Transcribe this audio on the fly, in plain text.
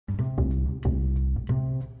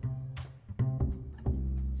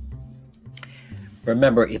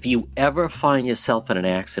Remember, if you ever find yourself in an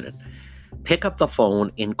accident, pick up the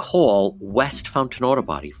phone and call West Fountain Auto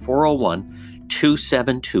Body,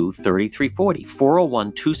 401-272-3340,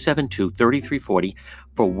 401-272-3340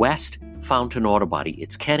 for West Fountain Auto Body.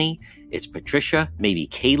 It's Kenny, it's Patricia, maybe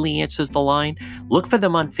Kaylee answers the line. Look for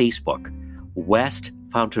them on Facebook, West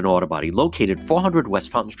Fountain Auto Body, located 400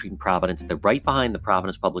 West Fountain Street in Providence. They're right behind the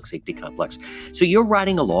Providence Public Safety Complex. So you're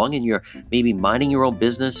riding along and you're maybe minding your own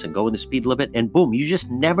business and going the speed limit, and boom, you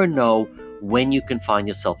just never know when you can find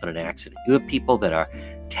yourself in an accident. You have people that are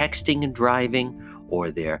texting and driving,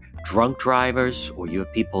 or they're drunk drivers, or you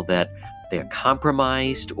have people that they're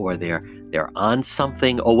compromised, or they're on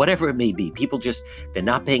something, or whatever it may be. People just, they're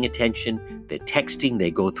not paying attention, they're texting, they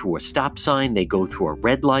go through a stop sign, they go through a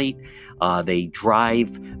red light, they drive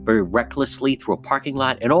very recklessly through a parking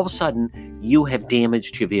lot, and all of a sudden, you have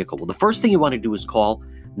damage to your vehicle. Well, the first thing you want to do is call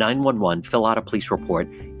 911, fill out a police report.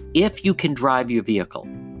 If you can drive your vehicle,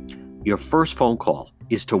 your first phone call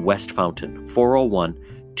is to West Fountain,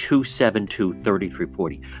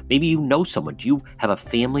 401-272-3340. Maybe you know someone. Do you have a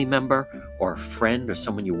family member or a friend or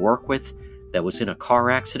someone you work with that was in a car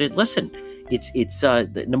accident? Listen, it's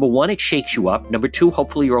number one, it shakes you up. Number two,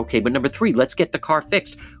 hopefully you're okay. But number three, let's get the car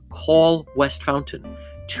fixed. Call West Fountain,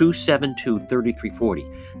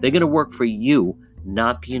 272-3340. They're going to work for you,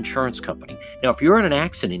 not the insurance company. Now, if you're in an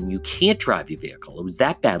accident and you can't drive your vehicle, it was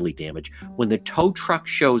that badly damaged, when the tow truck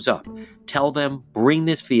shows up, tell them, bring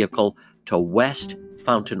this vehicle to West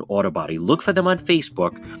Fountain Auto Body. Look for them on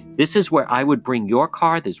Facebook. This is where I would bring your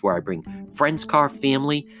car. This is where I bring friends' car,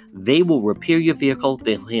 family. They will repair your vehicle.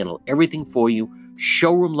 They'll handle everything for you.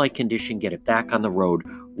 Showroom-like condition, get it back on the road.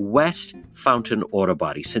 West Fountain Auto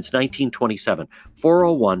Body since 1927.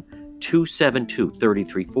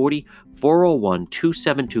 401-272-3340,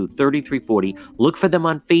 401-272-3340. Look for them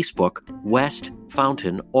on Facebook, West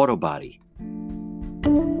Fountain Auto Body.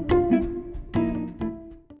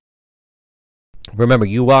 Remember,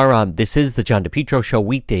 you are this is the John DePietro Show,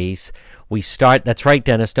 weekdays. We start, that's right,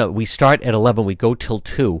 Dennis, no, we start at 11, we go till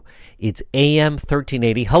 2. It's AM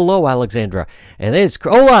 1380. Hello, Alexandra. And there's,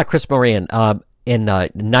 hola, Chris Moran. In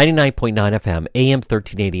 99.9 FM, AM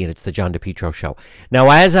 1380, and it's the John DePietro Show. Now,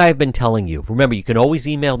 as I've been telling you, remember, you can always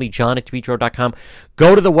email me, john@depetro.com.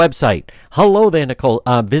 Go to the website. Hello there, Nicole.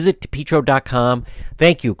 Visit depetro.com.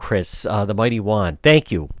 Thank you, Chris, the mighty Juan.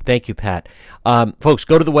 Thank you, Pat. Folks,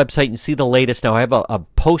 go to the website and see the latest. Now, I have a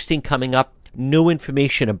posting coming up, new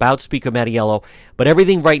information about Speaker Mattiello, but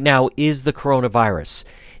everything right now is the coronavirus.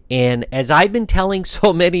 And as I've been telling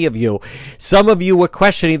so many of you, some of you were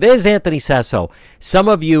questioning. There's Anthony Sasso. Some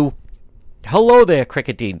of you, hello there,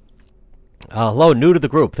 Cricket Dean. Hello, new to the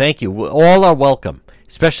group. Thank you. All are welcome,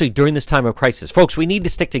 especially during this time of crisis. Folks, we need to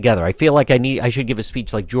stick together. I feel like I should give a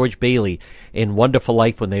speech like George Bailey in Wonderful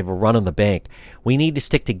Life when they have a run on the bank. We need to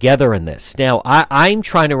stick together in this. Now, I'm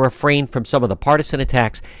trying to refrain from some of the partisan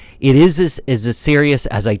attacks. It is as serious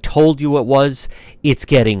as I told you it was. It's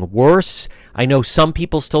getting worse. I know some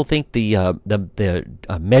people still think the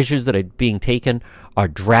measures that are being taken are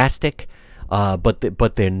drastic,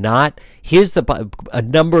 but they're not. Here's a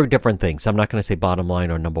number of different things. I'm not going to say bottom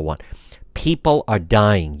line or number one. People are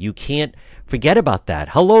dying. You can't forget about that.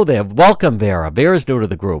 Hello there. Welcome, Vera. Vera's new to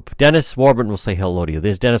the group. Dennis Warburton will say hello to you.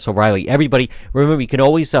 There's Dennis O'Reilly. Everybody, remember, you can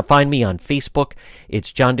always find me on Facebook.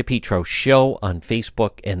 It's John DePietro Show on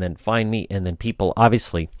Facebook, and then find me, and then people,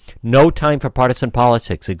 obviously, no time for partisan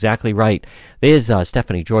politics. Exactly right. There's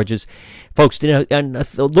Stephanie Georges. Folks,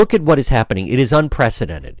 and look at what is happening. It is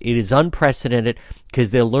unprecedented. It is unprecedented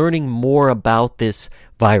because they're learning more about this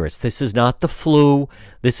virus. This is not the flu.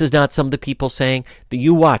 This is not some of the people saying that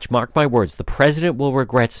you watch, mark my words, the president will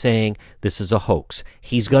regret saying this is a hoax.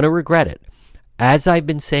 He's going to regret it. As I've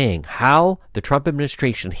been saying, how the Trump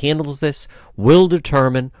administration handles this will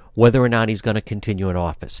determine whether or not he's going to continue in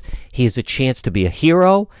office. He has a chance to be a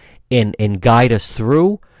hero and guide us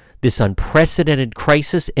through this unprecedented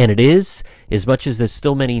crisis, and it is, as much as there's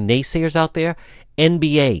still many naysayers out there.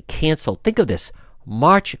 NBA canceled. Think of this.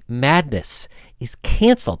 March Madness is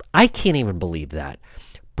canceled. I can't even believe that.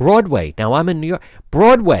 Broadway, now I'm in New York.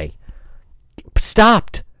 Broadway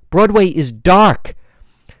stopped. Broadway is dark.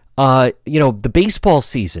 The baseball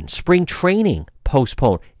season, spring training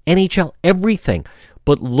postponed, NHL, everything.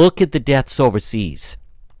 But look at the deaths overseas.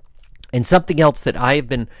 And something else that I have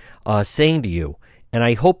been saying to you, and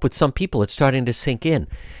I hope with some people it's starting to sink in.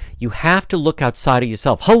 You have to look outside of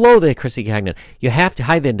yourself. Hello there, Chrissy Gagnon.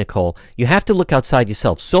 Hi there, Nicole. You have to look outside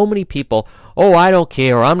yourself. So many people, I don't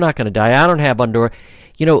care, or I'm not going to die, I don't have underwear.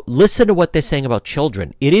 Listen to what they're saying about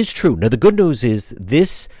children. It is true. Now, the good news is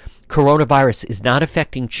this coronavirus is not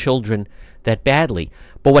affecting children that badly.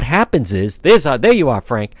 But what happens is there you are,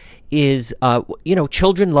 Frank. Is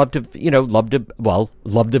children love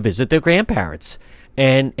to visit their grandparents,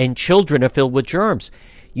 and children are filled with germs.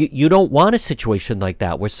 You don't want a situation like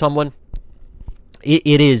that where someone.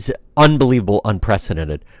 It is unbelievable,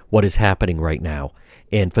 unprecedented what is happening right now.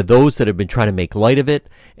 And for those that have been trying to make light of it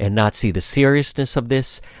and not see the seriousness of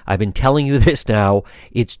this, I've been telling you this now.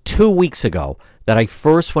 It's 2 weeks ago that I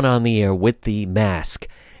first went on the air with the mask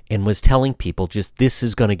and was telling people just this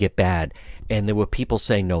is going to get bad. And there were people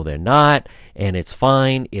saying, no, they're not, and it's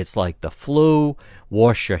fine. It's like the flu.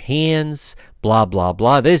 Wash your hands, blah, blah,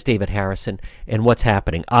 blah. There's David Harrison. And what's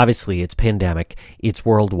happening? Obviously, it's pandemic. It's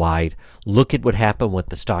worldwide. Look at what happened with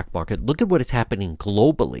the stock market. Look at what is happening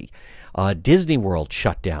globally. Disney World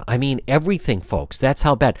shut down. I mean, everything, folks. That's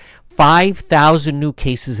how bad. 5,000 new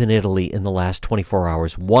cases in Italy in the last 24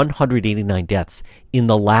 hours. 189 deaths in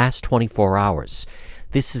the last 24 hours.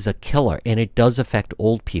 This is a killer, and it does affect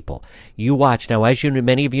old people. You watch. Now, as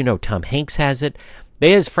many of you know, Tom Hanks has it.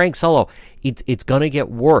 There's Frank Solo. It's going to get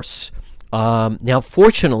worse. Now,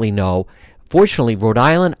 fortunately, Rhode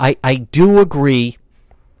Island, I do agree.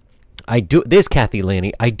 There's Kathy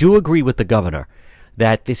Lanny. I do agree with the governor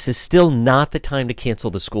that this is still not the time to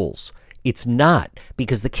cancel the schools. It's not,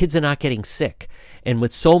 because the kids are not getting sick. And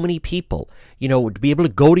with so many people, to be able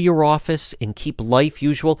to go to your office and keep life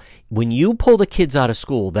usual, when you pull the kids out of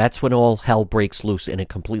school, that's when all hell breaks loose and it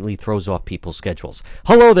completely throws off people's schedules.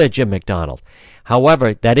 Hello there, Jim McDonald.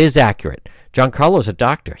 However, that is accurate. Giancarlo's a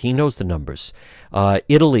doctor. He knows the numbers.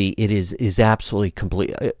 Italy, it is absolutely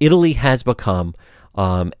complete. Italy has become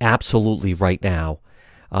absolutely right now.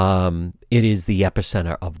 It is the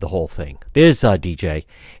epicenter of the whole thing. There's DJ.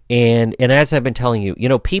 And as I've been telling you,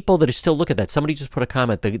 people that are still looking at that, somebody just put a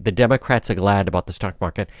comment, the Democrats are glad about the stock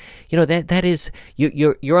market. That is,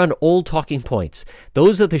 you're on old talking points.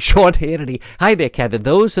 Those are the Sean Hannity. Hi there, Kevin.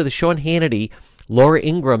 Those are the Sean Hannity, Laura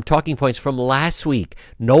Ingraham talking points from last week.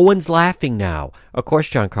 No one's laughing now. Of course,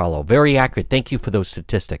 Giancarlo, very accurate. Thank you for those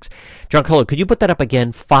statistics. Giancarlo, could you put that up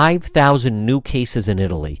again? 5,000 new cases in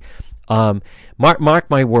Italy. Mark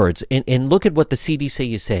my words, and look at what the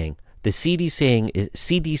CDC is saying. The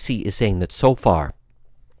CDC is saying that so far,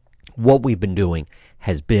 what we've been doing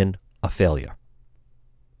has been a failure.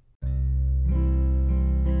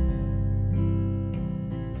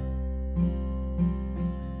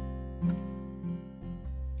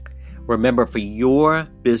 Remember, for your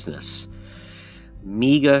business,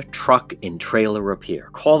 Mega Truck and Trailer Repair.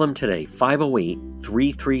 Call them today,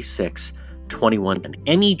 508-336-2110.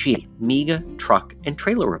 MEG, Mega Truck and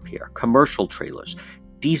Trailer Repair. Commercial trailers,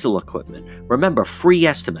 diesel equipment. Remember, free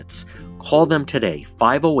estimates. Call them today,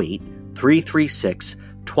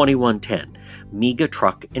 508-336-2110. Mega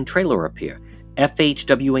Truck and Trailer Repair.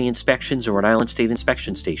 FHWA inspections or Rhode Island State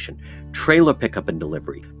Inspection Station. Trailer pickup and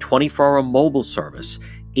delivery. 24-hour mobile service.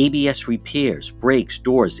 ABS repairs, brakes,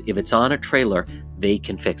 doors. If it's on a trailer, they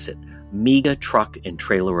can fix it. Mega Truck and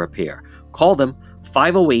Trailer Repair. Call them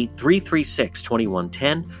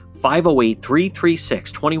 508-336-2110,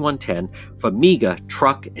 508-336-2110 for Mega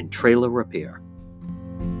Truck and Trailer Repair.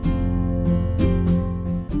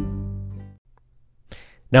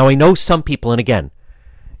 Now, I know some people, and again,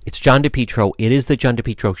 it's John DePietro. It is the John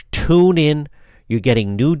DePietro. Tune in. You're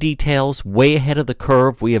getting new details way ahead of the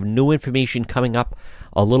curve. We have new information coming up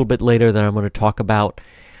a little bit later that I'm going to talk about.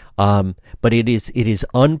 But it is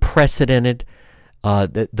unprecedented.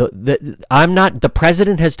 The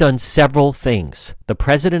president has done several things.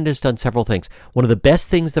 One of the best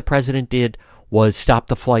things the president did was stop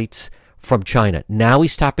the flights from China. Now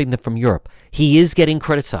he's stopping them from Europe. He is getting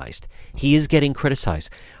criticized.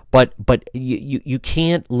 But you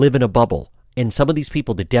can't live in a bubble. And some of these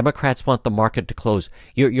people, the Democrats want the market to close.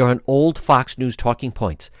 You're on old Fox News talking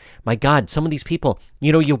points. My God, some of these people,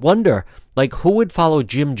 you wonder, like, who would follow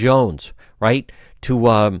Jim Jones, right,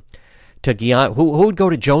 to Guyana? Who would go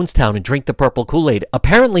to Jonestown and drink the purple Kool-Aid?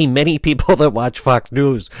 Apparently, many people that watch Fox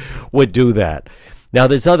News would do that. Now,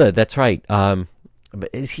 that's right.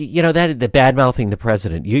 The bad-mouthing the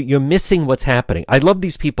president. You're missing what's happening. I love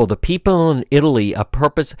these people. The people in Italy,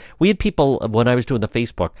 we had people when I was doing the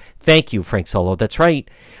Facebook. Thank you, Frank Solo. That's right.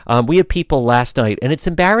 We had people last night, and it's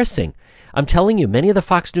embarrassing. I'm telling you, many of the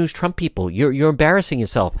Fox News Trump people, you're embarrassing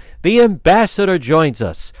yourself. The ambassador joins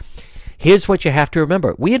us. Here's what you have to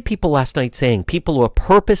remember. We had people last night saying people who are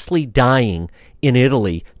purposely dying in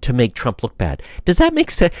Italy to make Trump look bad. Does that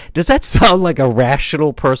make sense? Does that sound like a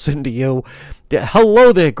rational person to you?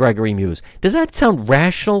 Hello there, Gregory Muse. Does that sound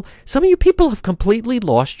rational? Some of you people have completely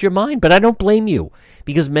lost your mind, but I don't blame you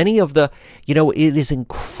because many of the, it is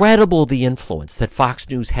incredible the influence that Fox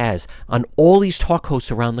News has on all these talk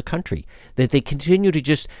hosts around the country, that they continue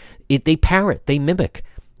to they parrot, they mimic.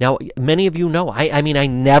 Now, many of you know, I mean, I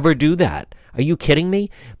never do that. Are you kidding me?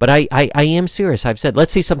 But I am serious. I've said,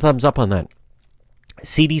 let's see some thumbs up on that.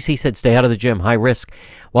 CDC said stay out of the gym, high risk.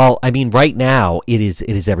 Well, I mean, right now it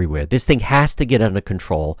is everywhere. This thing has to get under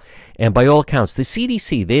control. And by all accounts, the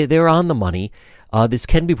CDC, they're on the money. This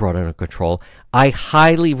can be brought under control. I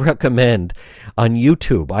highly recommend on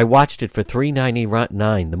YouTube. I watched it for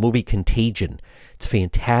 $3.99, the movie Contagion. It's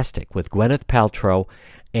fantastic with Gwyneth Paltrow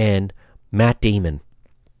and Matt Damon.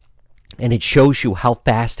 And it shows you how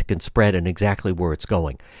fast it can spread and exactly where it's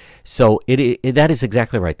going. So that is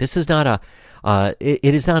exactly right. This is not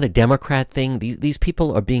it is not a Democrat thing. These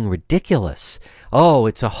people are being ridiculous. Oh,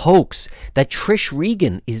 it's a hoax. That Trish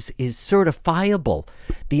Regan is certifiable.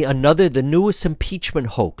 The newest impeachment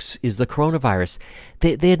hoax is the coronavirus.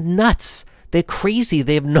 They're nuts. They're crazy.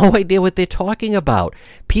 They have no idea what they're talking about.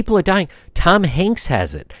 People are dying. Tom Hanks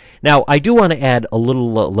has it. Now, I do want to add a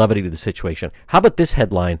little levity to the situation. How about this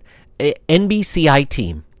headline? NBCI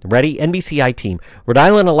team. Ready? NBCI team. Rhode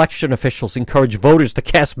Island election officials encourage voters to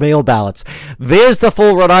cast mail ballots. There's the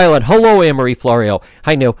full Rhode Island. Hello, Anne-Marie Florio.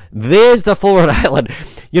 Hi, Neil. There's the full Rhode Island.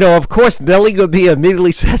 Of course, Nellie Gorbea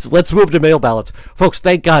immediately says, let's move to mail ballots. Folks,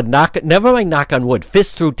 thank God. Never mind knock on wood.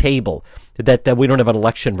 Fist through table that we don't have an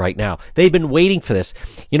election right now. They've been waiting for this.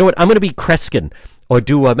 You know what? I'm going to be Kreskin. Or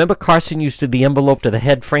remember Carson used to the envelope to the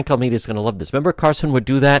head? Frank Almeida is going to love this. Remember Carson would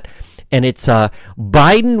do that? And it's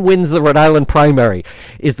Biden wins the Rhode Island primary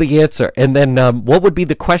is the answer. And then what would be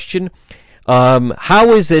the question?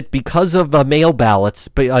 How is it because of mail ballots?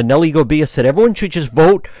 Nellie Gorbea said everyone should just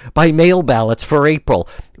vote by mail ballots for April.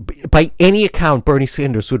 By any account, Bernie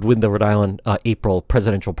Sanders would win the Rhode Island April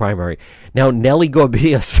presidential primary. Now, Nellie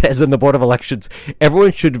Gorbea says in the Board of Elections,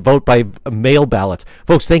 everyone should vote by mail ballots.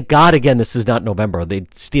 Folks, thank God, again, this is not November.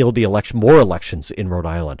 They'd steal the more elections in Rhode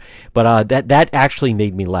Island. But that actually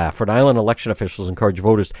made me laugh. Rhode Island election officials encourage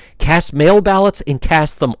voters to cast mail ballots and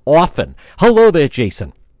cast them often. Hello there,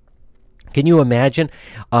 Jason. Can you imagine?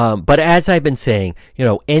 But as I've been saying,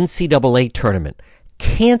 NCAA tournament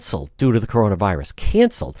canceled due to the coronavirus.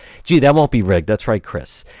 Canceled. Gee, that won't be rigged. That's right,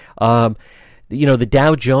 Chris. The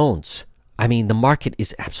Dow Jones. I mean, the market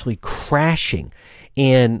is absolutely crashing.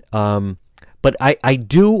 And but I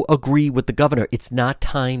do agree with the governor. It's not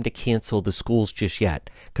time to cancel the schools just yet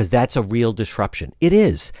because that's a real disruption. It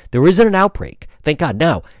is. There isn't an outbreak. Thank God.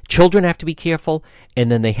 Now, children have to be careful,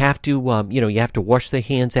 and then they have to, you have to wash their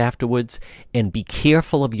hands afterwards and be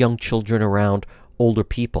careful of young children around older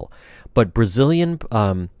people. But Brazilian,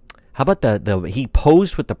 how about he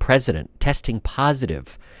posed with the president testing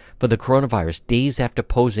positive for the coronavirus days after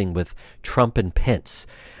posing with Trump and Pence.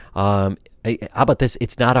 How about this?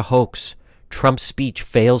 It's not a hoax. Trump's speech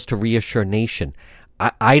fails to reassure nation.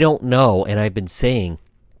 I don't know, and I've been saying,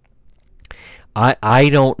 I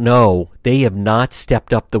don't know. They have not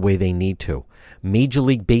stepped up the way they need to. Major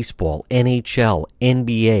League Baseball, NHL,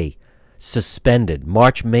 NBA, suspended.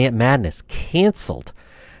 March Madness, canceled.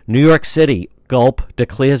 New York City, gulp,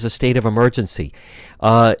 declares a state of emergency.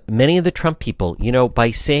 Many of the Trump people,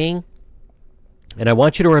 by saying, and I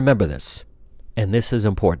want you to remember this, and this is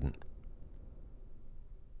important,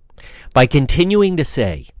 by continuing to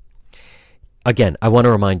say, again, I want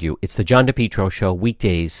to remind you, it's the John DePetro Show,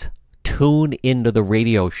 weekdays. Tune into the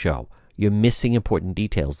radio show. You're missing important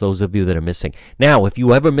details, those of you that are missing. Now, if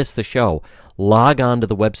you ever miss the show, log on to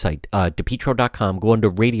the website, depetro.com, go under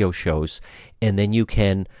radio shows, and then you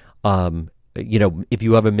can, if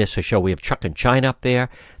you ever miss a show, we have Chuck and China up there.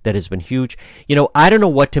 That has been huge. I don't know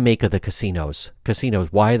what to make of the casinos.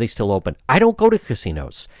 Why are they still open? I don't go to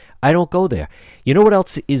casinos. I don't go there. You know what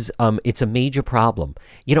else is, it's a major problem.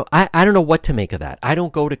 I don't know what to make of that. I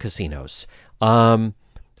don't go to casinos.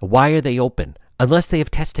 Why are they open? Unless they have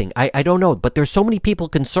testing. I don't know. But there's so many people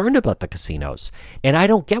concerned about the casinos. And I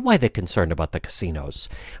don't get why they're concerned about the casinos.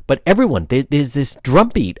 But everyone, there's this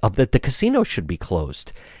drumbeat of that the casinos should be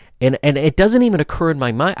closed. And it doesn't even occur in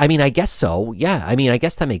my mind. I mean, I guess so. Yeah, I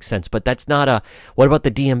guess that makes sense. But that's not what about the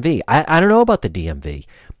DMV? I don't know about the DMV.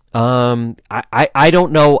 I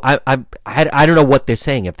don't know. I don't know what they're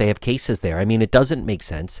saying if they have cases there. I mean, it doesn't make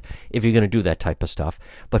sense if you're going to do that type of stuff.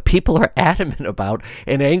 But people are adamant about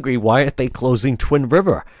and angry. Why aren't they closing Twin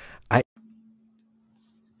River?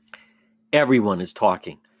 Everyone is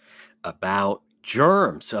talking about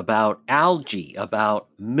germs, about algae, about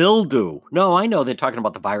mildew. No, I know they're talking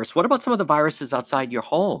about the virus. What about some of the viruses outside your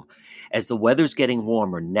home? As the weather's getting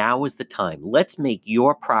warmer, now is the time. Let's make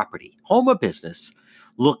your property, home or business,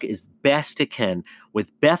 look as best it can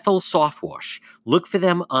with Bethel Soft Wash. Look for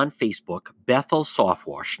them on Facebook, Bethel Soft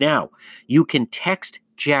Wash. Now, you can text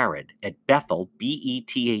Jared at Bethel,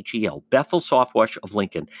 Bethel, Bethel Soft Wash of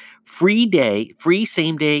Lincoln. Free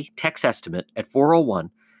same day text estimate at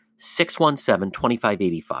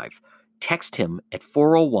 401-617-2585. Text him at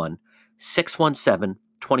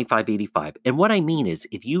 401-617-2585. And what I mean is,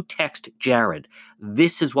 if you text Jared,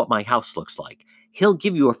 this is what my house looks like, he'll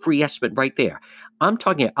give you a free estimate right there. I'm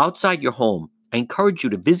talking outside your home. I encourage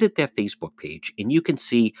you to visit their Facebook page, and you can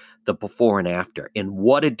see the before and after and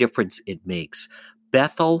what a difference it makes.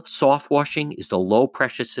 Bethel Soft Washing is the low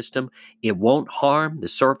pressure system. It won't harm the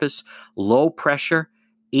surface. Low pressure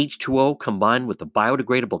H2O combined with the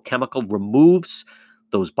biodegradable chemical removes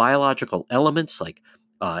those biological elements like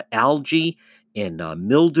algae and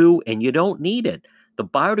mildew, and you don't need it. The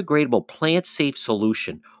biodegradable plant-safe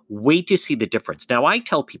solution. Wait to see the difference. Now, I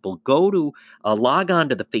tell people, log on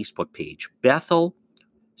to the Facebook page, Bethel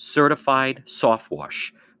Certified Soft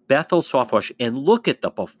Wash, Bethel Soft Wash, and look at the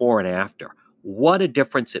before and after. What a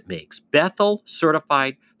difference it makes. Bethel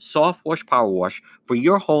Certified Soft Wash Power Wash for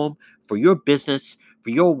your home, for your business,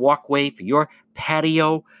 for your walkway, for your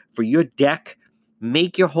patio, for your deck.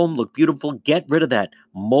 Make your home look beautiful. Get rid of that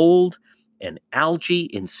mold and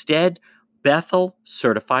algae instead. Bethel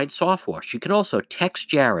Certified Soft Wash. You can also text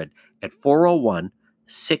Jared at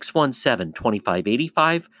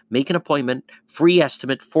 401-617-2585. Make an appointment. Free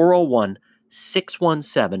estimate,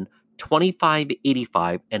 401-617-2585.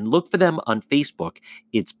 2585, and look for them on Facebook.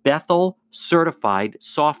 It's Bethel Certified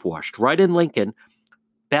Soft Wash, right in Lincoln.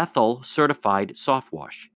 Bethel Certified Soft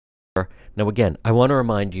Wash. Now, again, I want to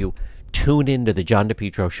remind you, tune into the John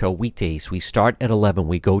DePietro Show weekdays. We start at 11.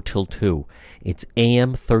 We go till 2. It's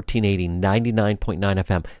AM 1380, 99.9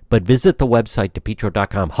 FM. But visit the website,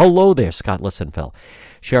 DePietro.com. Hello there, Scott Lissenfeld.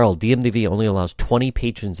 Cheryl, DMDV only allows 20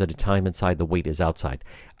 patrons at a time inside. The wait is outside.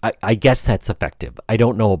 I guess that's effective. I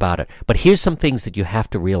don't know about it. But here's some things that you have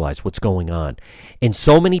to realize what's going on. And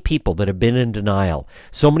so many people that have been in denial,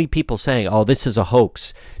 so many people saying, oh, this is a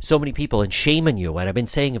hoax, so many people, and shaming you. And I've been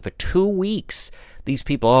saying it for 2 weeks. These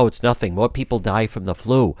people, oh, it's nothing. More people die from the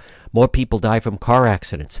flu. More people die from car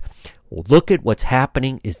accidents. Well, look at what's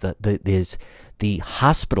happening is there's the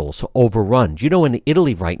hospitals overrun. You know, in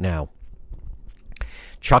Italy right now,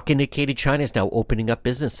 Chuck indicated China's now opening up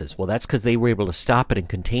businesses. Well, that's because they were able to stop it and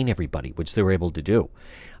contain everybody, which they were able to do.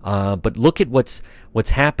 But look at what's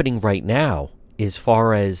happening right now as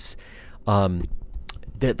far as the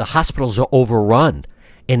hospitals are overrun.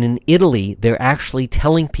 And in Italy, they're actually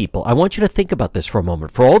telling people, I want you to think about this for a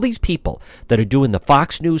moment. For all these people that are doing the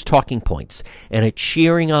Fox News talking points and are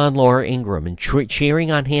cheering on Laura Ingraham and cheering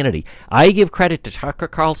on Hannity, I give credit to Tucker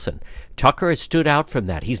Carlson. Tucker has stood out from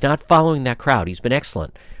that. He's not following that crowd. He's been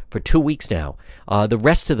excellent for 2 weeks now. The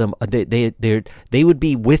rest of them, they would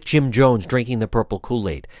be with Jim Jones drinking the purple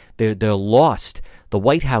Kool-Aid. They're lost. The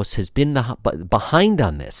White House has been behind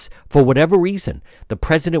on this for whatever reason. The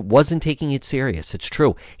president wasn't taking it serious. It's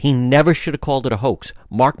true. He never should have called it a hoax.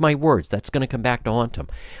 Mark my words. That's going to come back to haunt him.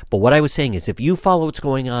 But what I was saying is, if you follow what's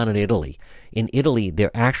going on in Italy,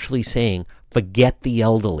 they're actually saying, forget the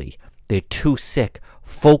elderly. They're too sick.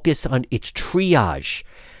 Focus on it's triage.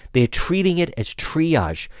 They're treating it as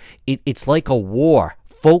triage. It's like a war.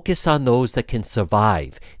 Focus on those that can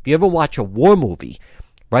survive. If you ever watch a war movie,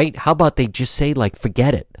 right? How about they just say, like,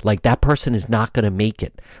 forget it. Like, that person is not going to make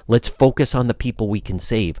it. Let's focus on the people we can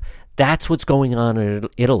save. That's what's going on in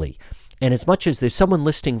Italy. And as much as there's someone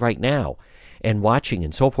listening right now and watching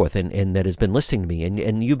and so forth, and that has been listening to me,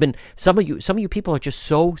 and you've been, some of you people are just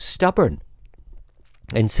so stubborn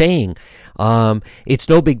and saying, it's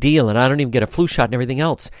no big deal, and I don't even get a flu shot and everything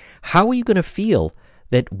else. How are you going to feel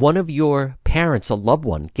that one of your parents, a loved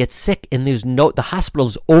one, gets sick and the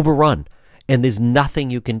hospital's overrun and there's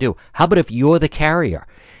nothing you can do? How about if you're the carrier?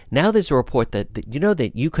 Now there's a report that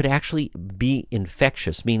you could actually be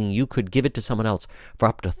infectious, meaning you could give it to someone else for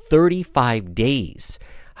up to 35 days.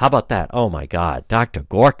 How about that? Oh my God, Dr.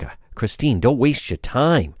 Gorka, Christine, don't waste your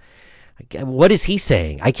time. What is he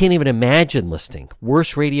saying? I can't even imagine listening.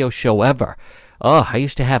 Worst radio show ever. Oh, I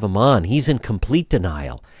used to have him on. He's in complete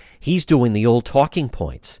denial. He's doing the old talking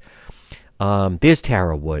points. There's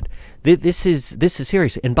Tara Wood. This is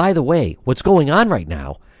serious. And by the way, what's going on right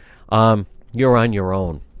now, you're on your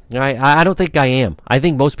own. I don't think I am. I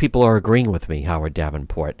think most people are agreeing with me, Howard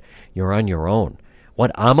Davenport. You're on your own.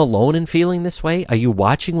 What, I'm alone in feeling this way? Are you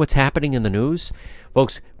watching what's happening in the news?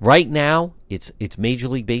 Folks, right now, it's Major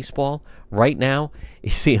League Baseball. Right now,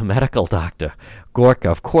 is he a medical doctor? Gorka,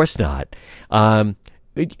 of course not.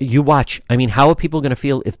 You watch. I mean, how are people going to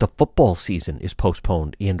feel if the football season is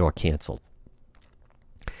postponed and or canceled?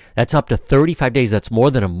 That's up to 35 days. That's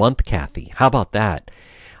more than a month, Kathy. How about that?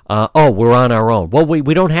 We're on our own. Well,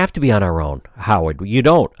 we don't have to be on our own, Howard. You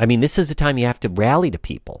don't. I mean, this is the time you have to rally to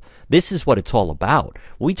people. This is what it's all about.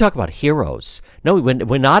 We talk about heroes. No,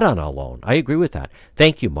 we're not on our own. I agree with that.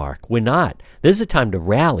 Thank you, Mark. We're not. This is a time to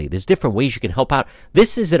rally. There's different ways you can help out.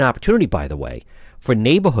 This is an opportunity, by the way, for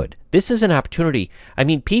neighborhood. This is an opportunity. I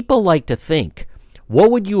mean, people like to think,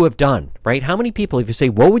 what would you have done, right? How many people, if you say,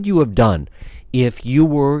 what would you have done if you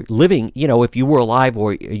were living, if you were alive,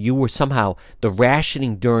 or you were somehow the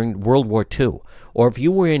rationing during World War II, or if you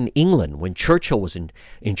were in England when Churchill was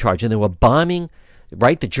in charge and they were bombing,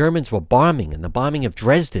 right? The Germans were bombing, and the bombing of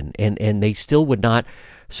Dresden, and they still would not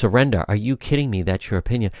surrender. Are you kidding me? That's your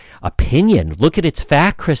opinion. Opinion? Look at its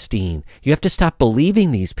fact, Christine. You have to stop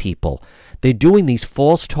believing these people. They're doing these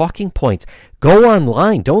false talking points. Go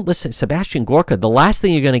online. Don't listen. Sebastian Gorka, the last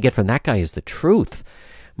thing you're going to get from that guy is the truth.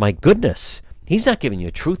 My goodness. He's not giving you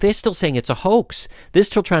the truth. They're still saying it's a hoax. They're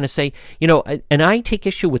still trying to say, and I take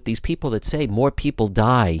issue with these people that say more people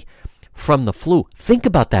die from the flu. Think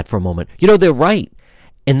about that for a moment. They're right.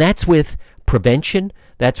 And that's with prevention.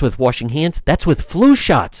 That's with washing hands. That's with flu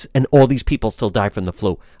shots. And all these people still die from the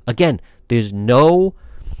flu. Again, there's no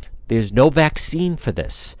vaccine for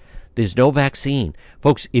this. There's no vaccine.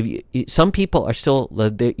 Folks, some people are still,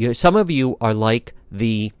 some of you are like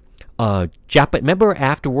the remember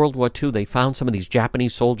after World War II, they found some of these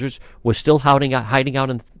Japanese soldiers were still hiding out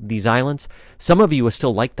in these islands. Some of you are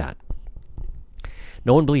still like that.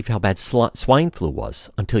 No one believed how bad swine flu was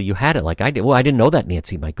until you had it like I did. Well, I didn't know that,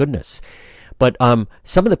 Nancy, my goodness. But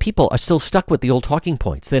some of the people are still stuck with the old talking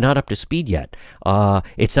points. They're not up to speed yet.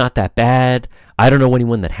 It's not that bad. I don't know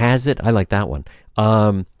anyone that has it. I like that one.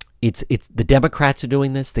 It's the Democrats are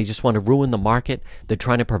doing this. They just want to ruin the market. They're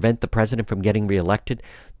trying to prevent the president from getting reelected.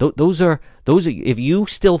 Those are. If you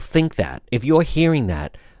still think that, if you're hearing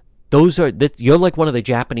that, you're like one of the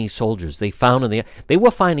Japanese soldiers they found they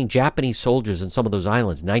were finding Japanese soldiers in some of those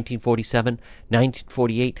islands. 1947,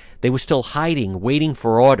 1948. They were still hiding, waiting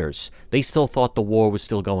for orders. They still thought the war was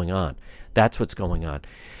still going on. That's what's going on.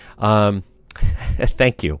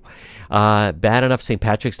 Thank you. Bad enough St.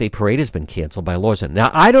 Patrick's Day Parade has been canceled by Lawson. Now,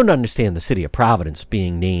 I don't understand the city of Providence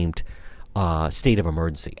being named state of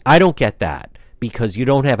emergency. I don't get that because you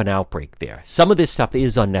don't have an outbreak there. Some of this stuff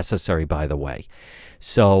is unnecessary, by the way.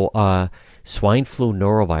 So, swine flu,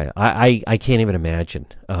 norovirus, I can't even imagine.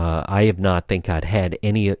 I have not think I'd had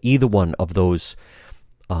either one of those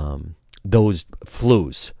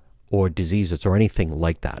flus or diseases or anything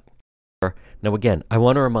like that. Now, again, I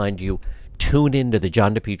want to remind you, tune into the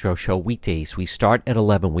John DePetro Show weekdays. We start at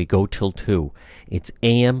 11. We go till 2. It's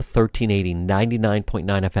AM 1380, 99.9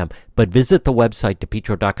 FM. But visit the website,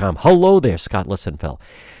 DePetro.com. Hello there, Scott Lissenfeld.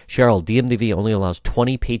 Cheryl, DMDV only allows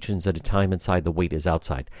 20 patrons at a time inside. The wait is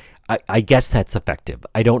outside. I guess that's effective.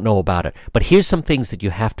 I don't know about it. But here's some things that you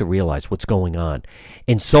have to realize what's going on.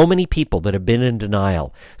 And so many people that have been in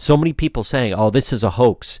denial, so many people saying, oh, this is a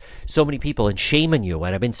hoax, so many people and shaming you.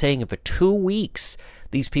 And I've been saying it for 2 weeks.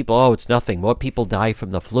 These people, oh, it's nothing. More people die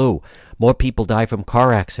from the flu. More people die from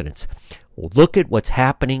car accidents. Well, look at what's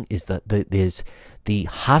happening is there's the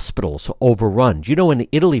hospitals overrun. In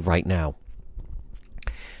Italy right now,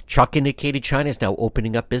 Chuck indicated China's now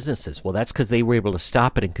opening up businesses. Well, that's because they were able to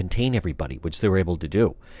stop it and contain everybody, which they were able to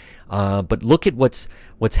do. But look at what's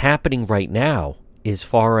happening right now as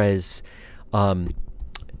far as the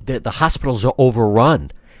hospitals are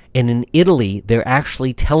overrun. And in Italy, they're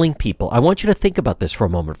actually telling people, I want you to think about this for a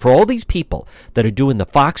moment. For all these people that are doing the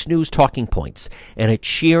Fox News talking points and are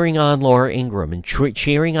cheering on Laura Ingraham and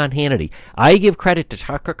cheering on Hannity, I give credit to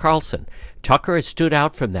Tucker Carlson. Tucker has stood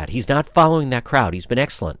out from that. He's not following that crowd. He's been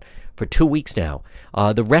excellent for 2 weeks now.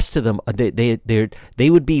 The rest of them, they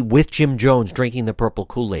would be with Jim Jones drinking the purple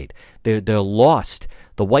Kool-Aid. They're lost.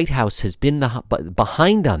 The White House has been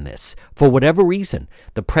behind on this for whatever reason.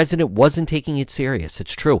 The president wasn't taking it serious.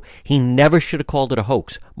 It's true. He never should have called it a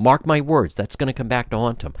hoax. Mark my words. That's going to come back to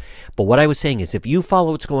haunt him. But what I was saying is if you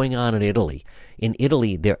follow what's going on in Italy,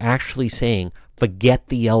 they're actually saying, forget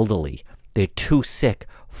the elderly. They're too sick.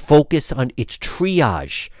 Focus on its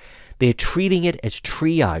triage. They're treating it as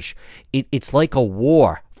triage. It's like a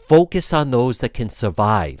war. Focus on those that can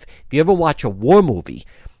survive. If you ever watch a war movie,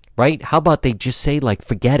 right? How about they just say,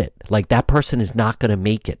 forget it. That person is not going to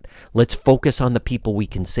make it. Let's focus on the people we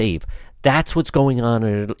can save. That's what's going on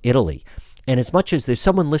in Italy. And as much as there's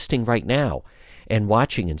someone listening right now and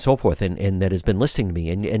watching and so forth and that has been listening to me,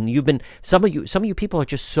 and you've been, some of you people are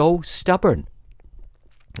just so stubborn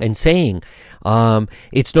and saying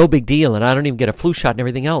it's no big deal and I don't even get a flu shot and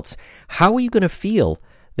everything else. How are you going to feel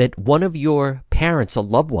that one of your parents, a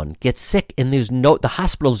loved one, gets sick and the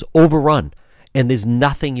hospital's overrun and there's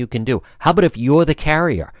nothing you can do? How about if you're the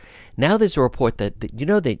carrier? Now there's a report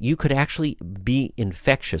that you could actually be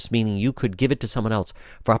infectious, meaning you could give it to someone else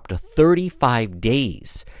for up to 35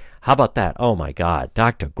 days. How about that? Oh my God,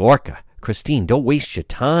 Dr. Gorka, Christine, don't waste your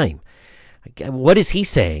time. What is he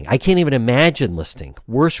saying? I can't even imagine listening.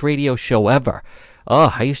 Worst radio show ever.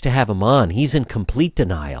 Oh, I used to have him on. He's in complete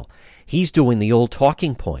denial. He's doing the old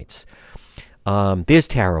talking points. There's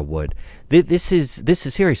Tara Wood. This is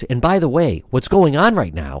serious. And by the way, what's going on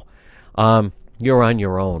right now, you're on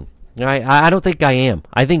your own. I don't think I am.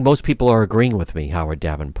 I think most people are agreeing with me, Howard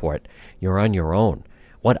Davenport. You're on your own.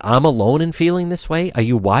 What, I'm alone in feeling this way? Are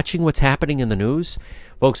you watching what's happening in the news?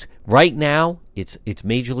 Folks, right now, it's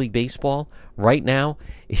Major League Baseball. Right now,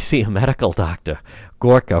 you see a medical doctor.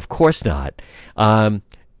 Gorka, of course not.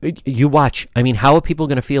 You watch. I mean, how are people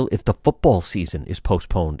going to feel if the football season is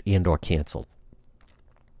postponed and or canceled?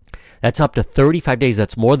 That's up to 35 days.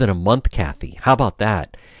 That's more than a month, Kathy. How about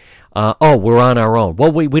that? We're on our own.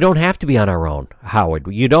 Well, we don't have to be on our own, Howard.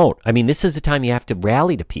 You don't. I mean, this is the time you have to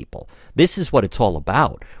rally to people. This is what it's all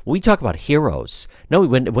about. We talk about heroes. No,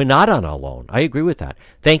 we're not on our own. I agree with that.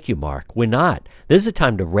 Thank you, Mark. We're not. This is a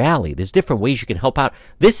time to rally. There's different ways you can help out.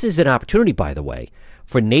 This is an opportunity, by the way,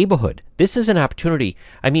 for neighborhood. This is an opportunity.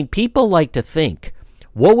 I mean, people like to think,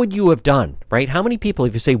 what would you have done, right? How many people,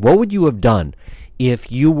 if you say, what would you have done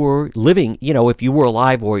if you were living, if you were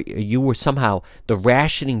alive or you were somehow the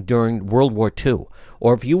rationing during World War II,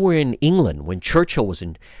 or if you were in England when Churchill was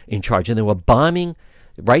in charge and they were bombing,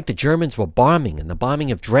 right? The Germans were bombing and the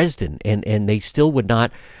bombing of Dresden and they still would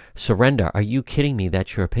not surrender. Are you kidding me?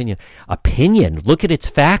 That's your opinion. Opinion? Look at its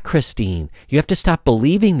fact, Christine. You have to stop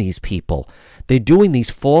believing these people. They're doing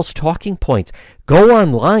these false talking points. Go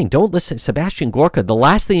online. Don't listen. Sebastian Gorka, the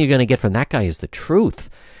last thing you're going to get from that guy is the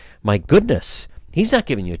truth. My goodness. He's not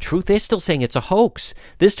giving you truth. They're still saying it's a hoax.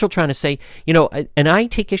 They're still trying to say, and I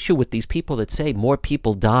take issue with these people that say more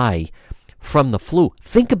people die from the flu.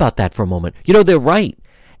 Think about that for a moment. They're right.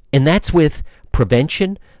 And that's with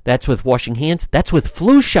prevention. That's with washing hands. That's with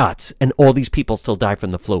flu shots. And all these people still die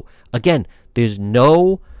from the flu. Again, there's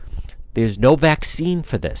no vaccine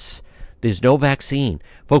for this. There's no vaccine.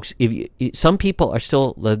 Folks, some people are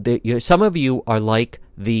still, some of you are like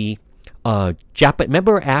the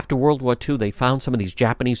remember after World War II, they found some of these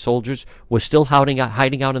Japanese soldiers were still hiding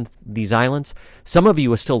out in these islands. Some of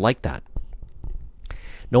you are still like that.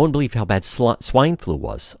 No one believed how bad swine flu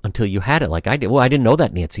was until you had it like I did. Well, I didn't know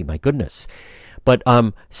that, Nancy, my goodness. But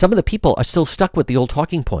some of the people are still stuck with the old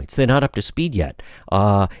talking points. They're not up to speed yet.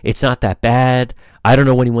 It's not that bad. I don't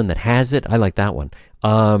know anyone that has it. I like that one.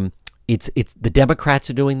 It's the Democrats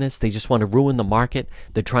are doing this. They just want to ruin the market.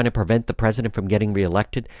 They're trying to prevent the president from getting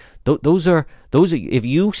reelected. Those are. If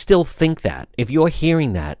you still think that, if you're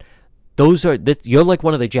hearing that, you're like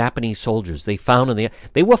one of the Japanese soldiers they found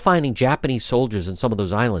they were finding Japanese soldiers in some of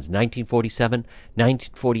those islands. 1947,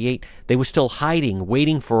 1948. They were still hiding,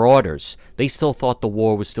 waiting for orders. They still thought the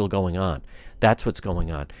war was still going on. That's what's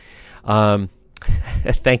going on.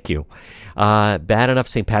 Thank you. Bad enough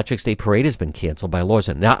St. Patrick's Day Parade has been canceled by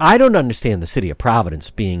Lawson. Now, I don't understand the city of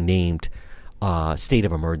Providence being named state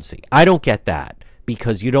of emergency. I don't get that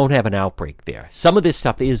because you don't have an outbreak there. Some of this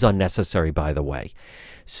stuff is unnecessary, by the way.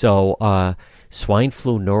 So, swine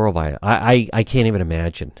flu, norovirus, I can't even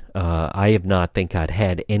imagine. I have not, thank God,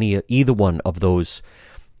 had either one of those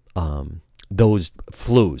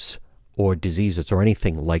flus or diseases or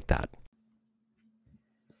anything like that.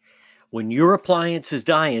 When your appliance is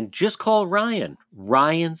dying, just call Ryan.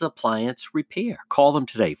 Ryan's Appliance Repair. Call them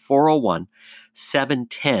today,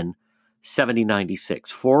 401-710-7096.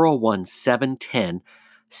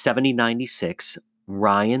 401-710-7096.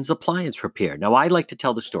 Ryan's Appliance Repair. Now, I like to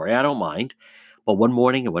tell the story. I don't mind. But one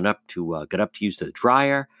morning, I got up to use the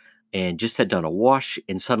dryer and just had done a wash,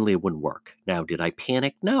 and suddenly it wouldn't work. Now, did I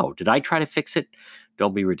panic? No. Did I try to fix it?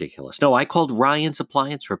 Don't be ridiculous. No, I called Ryan's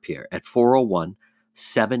Appliance Repair at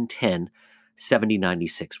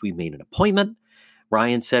 401-710-7096. We made an appointment.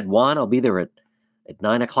 Ryan said, Juan, I'll be there at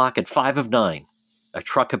 9 o'clock at 5 of 9. A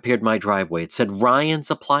truck appeared in my driveway. It said Ryan's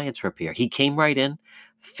Appliance Repair. He came right in,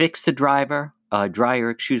 fixed the dryer,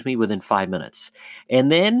 within 5 minutes. And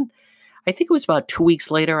then I think it was about 2 weeks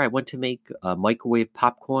later, I went to make microwave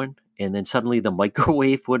popcorn, and then suddenly the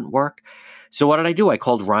microwave wouldn't work. So what did I do? I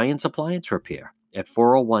called Ryan's Appliance Repair at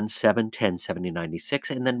 401-710-7096.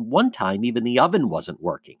 And then one time, even the oven wasn't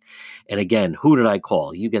working. And again, who did I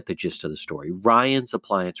call? You get the gist of the story. Ryan's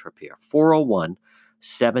Appliance Repair,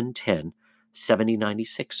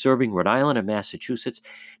 401-710-7096, serving Rhode Island and Massachusetts.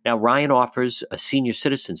 Now, Ryan offers a senior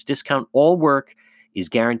citizens discount. All work is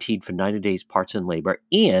guaranteed for 90 days parts and labor,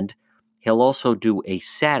 and he'll also do a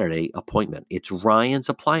Saturday appointment. It's Ryan's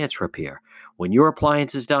Appliance Repair. When your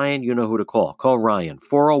appliance is dying, you know who to call. Call Ryan,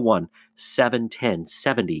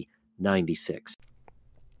 401-710-7096.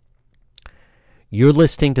 You're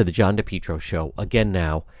listening to the John DePetro Show. Again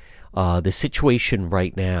now, the situation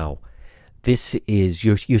right now, this is,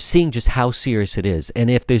 you're seeing just how serious it is.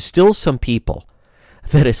 And if there's still some people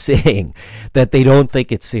that are saying that they don't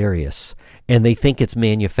think it's serious and they think it's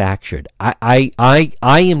manufactured, I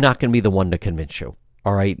am not going to be the one to convince you.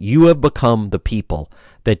 All right, you have become the people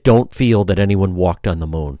that don't feel that anyone walked on the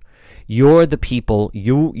moon. You're the people,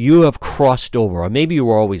 you have crossed over, or maybe you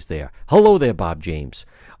were always there. Hello there, Bob James.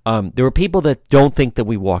 There are people that don't think that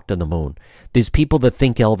we walked on the moon. There's people that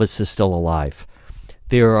think Elvis is still alive.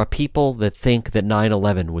 There are people that think that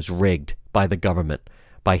 9/11 was rigged by the government,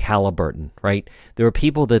 by Halliburton, right? There are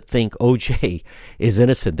people that think OJ is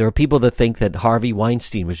innocent. There are people that think that Harvey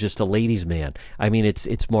Weinstein was just a ladies' man. I mean,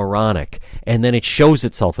 it's moronic. And then it shows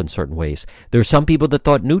itself in certain ways. There are some people that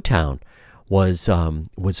thought Newtown was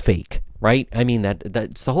fake, right? I mean,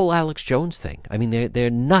 that's the whole Alex Jones thing. I mean, they're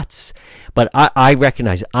nuts. But I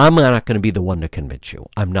recognize I'm not going to be the one to convince you.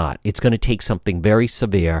 I'm not. It's going to take something very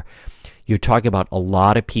severe. You're talking about a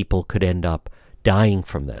lot of people could end up dying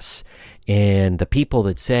from this. And the people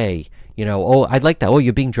that say, oh, I'd like that. Oh,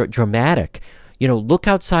 you're being dramatic. Look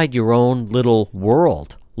outside your own little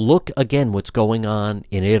world. Look again what's going on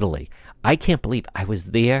in Italy. I can't believe I was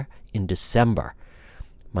there in December.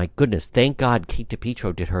 My goodness, thank God Kate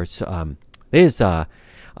DePetro did her. There's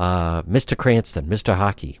Mr. Cranston, Mr.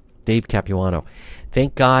 Hockey, Dave Capuano.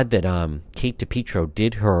 Thank God that Kate DePetro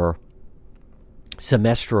did her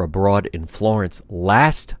semester abroad in Florence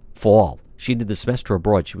last fall. She did the semester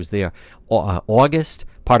abroad. She was there August,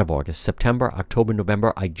 part of August, September, October,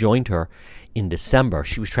 November. I joined her in December.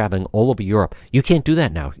 She was traveling all over Europe. You can't do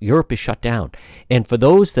that now. Europe is shut down. And for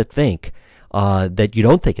those that think that you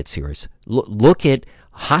don't think it's serious, look at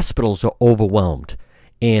hospitals are overwhelmed.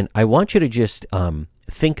 And I want you to just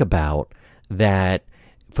think about that.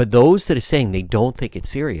 For those that are saying they don't think it's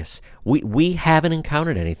serious, we haven't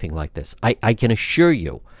encountered anything like this. I can assure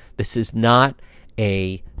you this is not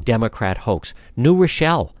a Democrat hoax. New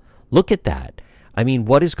Rochelle, look at that. I mean,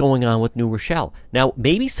 what is going on with New Rochelle? Now,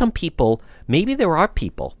 maybe there are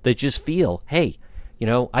people that just feel, hey,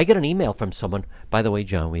 I get an email from someone. By the way,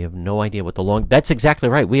 John, we have no idea what that's exactly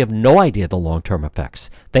right. We have no idea the long-term effects.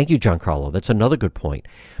 Thank you, Giancarlo. That's another good point.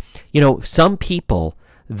 Some people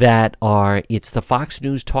that it's the Fox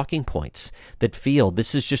News talking points that feel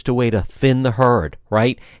this is just a way to thin the herd,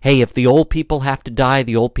 right? Hey, if the old people have to die,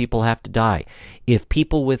 the old people have to die. If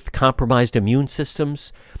people with compromised immune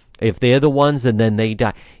systems, if they're the ones and then they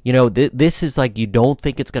die, this is like you don't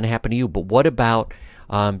think it's going to happen to you. But what about,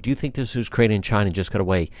 do you think this was created in China and just got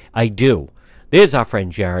away? I do. There's our friend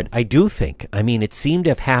Jared. I do think. I mean, it seemed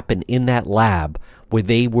to have happened in that lab where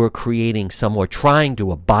they were creating trying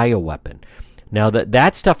to a bioweapon. Now,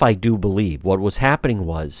 that stuff I do believe. What was happening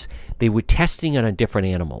was they were testing it on different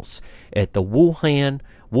animals. At the Wuhan,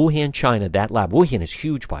 China, that lab, Wuhan is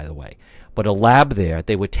huge, by the way, but a lab there,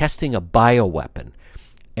 they were testing a bioweapon.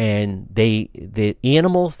 And the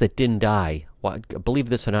animals that didn't die, believe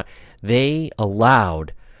this or not, they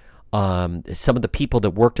allowed some of the people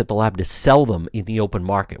that worked at the lab to sell them in the open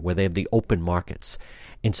market, where they have the open markets.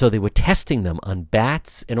 And so they were testing them on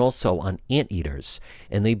bats and also on anteaters.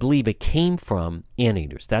 And they believe it came from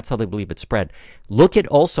anteaters. That's how they believe it spread. Look at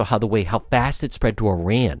also how fast it spread to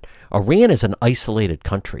Iran. Iran is an isolated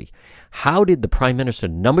country. How did the prime minister,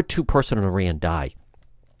 number 2 person in Iran, die?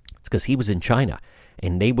 It's because he was in China.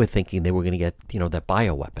 And they were thinking they were going to get, that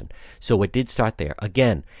bioweapon. So it did start there.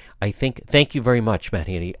 Again, I think, thank you very much, Matt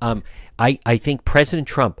Haney. I think President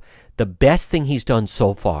Trump, the best thing he's done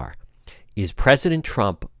so far is President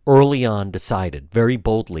Trump early on decided, very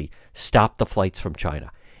boldly, stop the flights from China.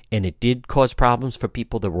 And it did cause problems for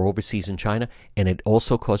people that were overseas in China, and it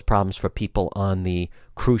also caused problems for people on the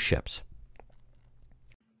cruise ships.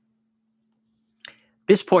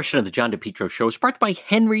 This portion of the John DePetro Show is brought by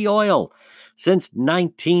Henry Oil. Since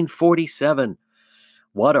 1947.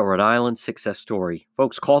 What a Rhode Island success story.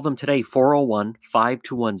 Folks, call them today,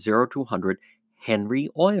 401-521-0200, Henry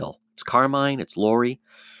Oil. It's Carmine, it's Lori.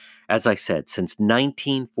 As I said, since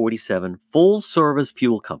 1947, full-service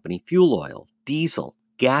fuel company, fuel oil, diesel,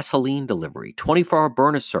 gasoline delivery, 24-hour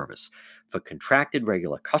burner service for contracted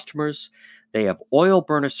regular customers. They have oil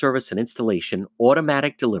burner service and installation,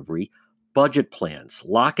 automatic delivery, budget plans,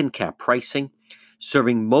 lock and cap pricing,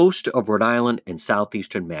 serving most of Rhode Island and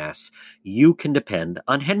southeastern Mass. You can depend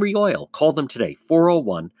on Henry Oil. Call them today,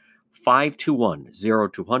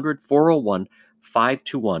 401-521-0200,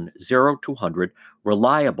 521-0200.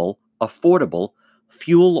 Reliable, affordable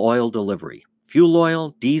fuel oil delivery. Fuel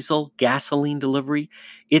oil, diesel, gasoline delivery.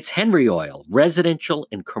 It's Henry Oil, residential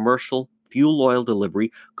and commercial fuel oil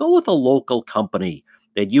delivery. Go with a local company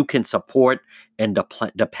that you can support and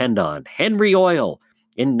depend on. Henry Oil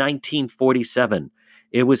in 1947.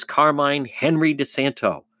 It was Carmine Henry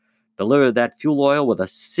DeSanto delivered that fuel oil with a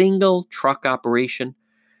single truck operation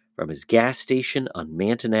from his gas station on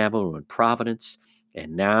Manton Avenue in Providence.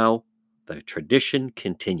 And now the tradition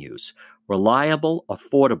continues. Reliable,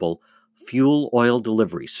 affordable fuel oil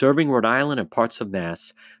delivery, serving Rhode Island and parts of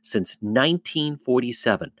Mass since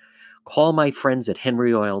 1947. Call my friends at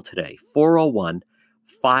Henry Oil today,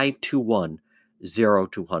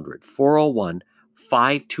 401-521-0200.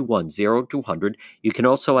 401-521-0200. You can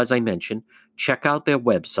also, as I mentioned, check out their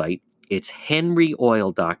website. It's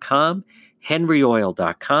henryoil.com,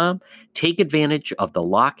 henryoil.com. Take advantage of the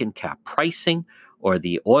lock and cap pricing or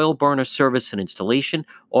the oil burner service and installation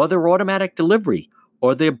or their automatic delivery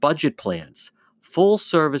or their budget plans. Full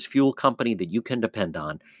service fuel company that you can depend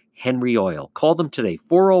on, Henry Oil. Call them today,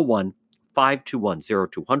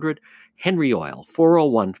 401-521-0200. Henry Oil,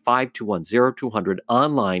 401-521-0200,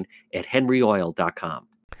 online at henryoil.com.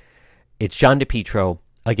 It's John DePietro.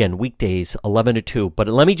 Again, weekdays, 11 to 2. But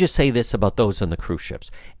let me just say this about those on the cruise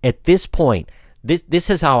ships. At this point,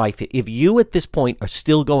 this is how I feel. If you at this point are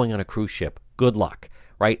still going on a cruise ship, good luck,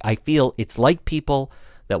 right? I feel it's like people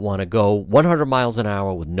that want to go 100 miles an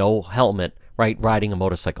hour with no helmet, right, riding a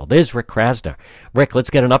motorcycle. There's Rick Krasner. Rick,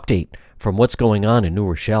 let's get an update from what's going on in New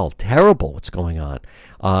Rochelle. Terrible what's going on.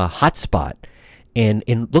 Hotspot. And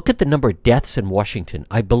look at the number of deaths in Washington.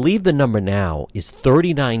 I believe the number now is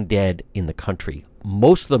 39 dead in the country.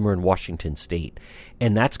 Most of them are in Washington State,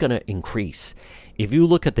 and that's going to increase. If you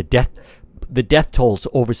look at the death tolls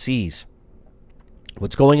overseas,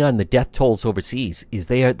 what's going on in the death tolls overseas is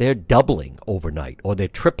they're doubling overnight, or they're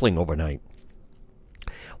tripling overnight.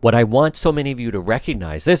 What I want so many of you to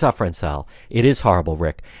recognize, there's our friend Sal. It is horrible,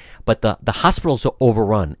 Rick, but the hospitals are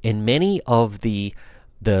overrun, and many of the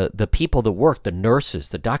people that work, the nurses,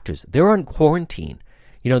 the doctors, they're on quarantine.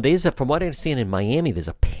 You know, from what I understand in Miami, there's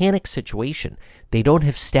a panic situation. They don't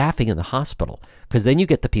have staffing in the hospital because then you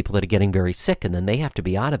get the people that are getting very sick and then they have to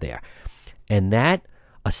be out of there. And that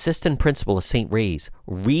assistant principal of St. Ray's,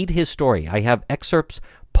 read his story. I have excerpts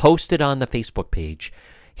posted on the Facebook page.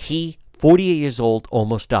 He, 48 years old,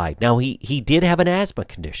 almost died. Now, he did have an asthma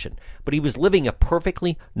condition, but he was living a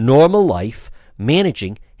perfectly normal life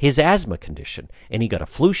managing his asthma condition, and he got a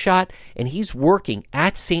flu shot, and he's working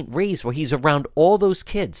at St. Ray's where he's around all those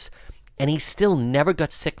kids, and he still never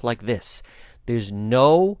got sick like this. There is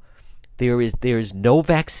no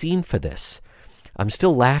vaccine for this. I'm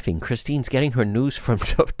still laughing. Christine's getting her news from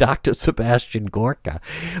Dr. Sebastian Gorka.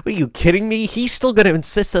 Are you kidding me? He's still going to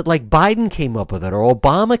insist that like Biden came up with it or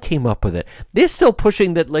Obama came up with it. They're still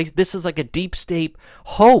pushing that like this is like a deep state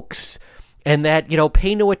hoax. And that,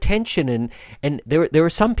 pay no attention. And there are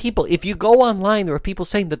some people, if you go online, there are people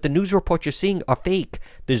saying that the news reports you're seeing are fake.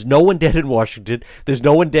 There's no one dead in Washington. There's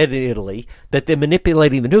no one dead in Italy, that they're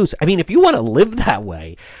manipulating the news. I mean, if you want to live that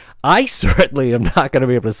way, I certainly am not going to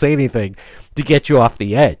be able to say anything to get you off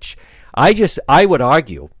the edge. I would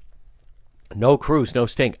argue, no cruise, no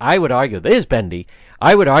stink. I would argue, there's Bendy.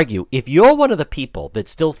 I would argue, if you're one of the people that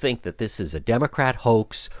still think that this is a Democrat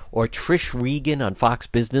hoax, or Trish Regan on Fox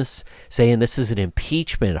Business saying this is an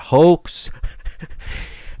impeachment hoax,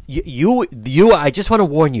 I just want to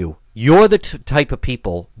warn you, you're the type of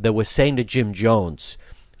people that was saying to Jim Jones,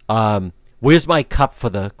 where's my cup for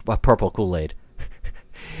the purple Kool-Aid?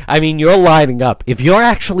 I mean, you're lining up. If you're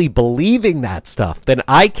actually believing that stuff, then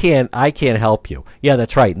I can't help you. Yeah,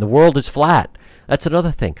 that's right. And the world is flat. That's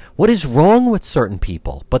another thing. What is wrong with certain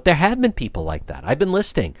people? But there have been people like that. I've been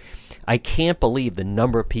listening. I can't believe the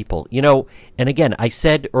number of people. And again, I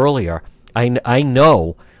said earlier, I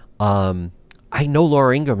know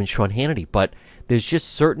Laura Ingraham and Sean Hannity, but there's just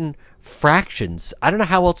certain fractions. I don't know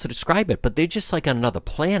how else to describe it, but they're just like on another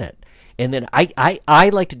planet. And then I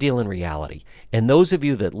like to deal in reality. And those of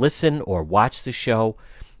you that listen or watch the show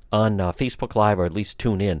on Facebook Live, or at least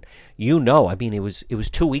tune in, I mean, it was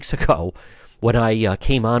 2 weeks ago when I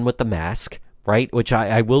came on with the mask, right? Which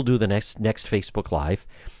I will do the next Facebook Live.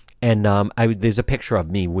 And there's a picture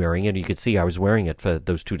of me wearing it. You could see I was wearing it for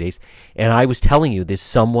those 2 days. And I was telling you there's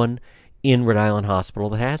someone in Rhode Island Hospital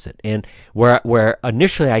that has it. And where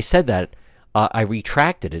initially I said that, I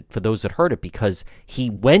retracted it for those that heard it, because he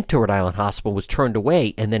went to Rhode Island Hospital, was turned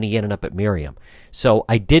away, and then he ended up at Miriam. So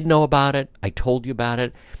I did know about it. I told you about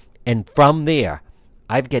it. And from there,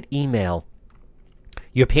 I've got email.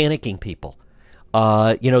 You're panicking, people.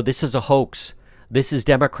 This is a hoax. This is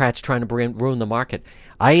Democrats trying to ruin the market.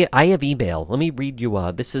 I have email. Let me read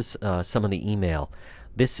you. This is some of the email.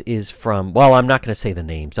 This is from, well, I'm not going to say the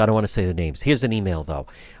names. I don't want to say the names. Here's an email, though.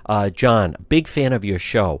 John, big fan of your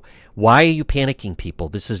show. Why are you panicking, people?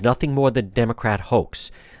 This is nothing more than Democrat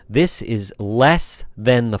hoax. This is less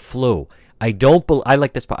than the flu. I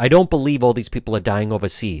like this part. I don't believe all these people are dying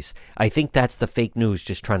overseas. I think that's the fake news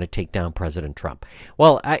just trying to take down President Trump.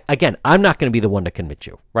 Well, I'm not going to be the one to convince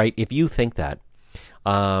you, right? If you think that,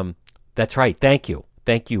 that's right. Thank you,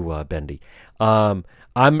 Bendy. I'm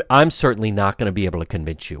certainly not going to be able to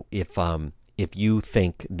convince you if you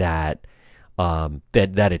think that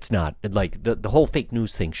that it's not, like, the whole fake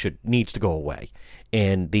news thing needs to go away.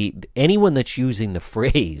 And anyone that's using the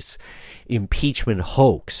phrase impeachment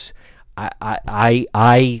hoax,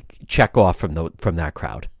 I check off from that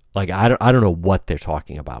crowd. Like, I don't know what they're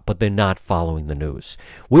talking about, but they're not following the news.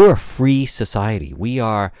 We're a free society. We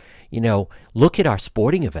are, look at our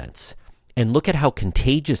sporting events and look at how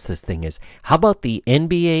contagious this thing is. How about the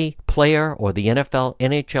NBA player or the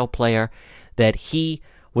NHL player that he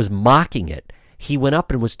was mocking it? He went up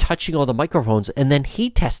and was touching all the microphones, and then he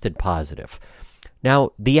tested positive.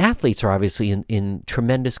 Now, the athletes are obviously in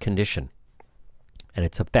tremendous condition, and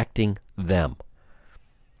it's affecting them.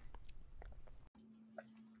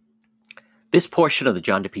 This portion of the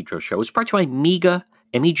John DePetro Show is brought to you by MEGA,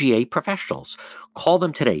 MEGA Professionals. Call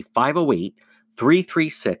them today,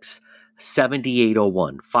 508-336-7801,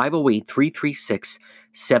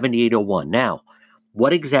 508-336-7801. Now,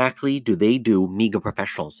 what exactly do they do, MEGA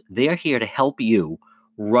Professionals? They're here to help you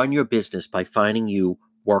run your business by finding you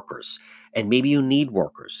workers. And maybe you need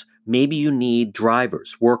workers. Maybe you need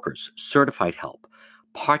drivers, workers, certified help,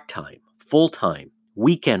 part-time, full-time,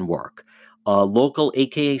 weekend work, local,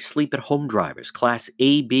 aka sleep-at-home drivers, Class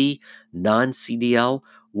A, B, non-CDL,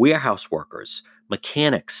 warehouse workers,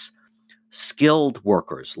 mechanics, skilled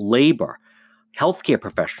workers, labor, healthcare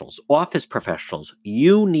professionals, office professionals.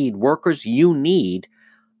 You need workers. You need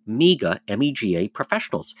MEGA, MEGA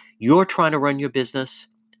Professionals. You're trying to run your business.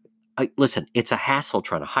 Listen, it's a hassle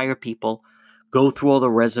trying to hire people, go through all the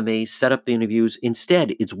resumes, set up the interviews.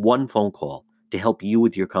 Instead, it's one phone call to help you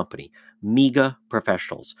with your company. MEGA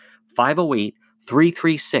Professionals,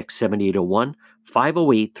 508-336-7801,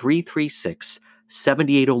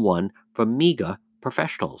 508-336-7801 for MEGA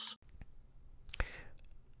Professionals.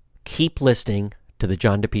 Keep listening to the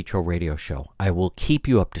John DePetro Radio Show. I will keep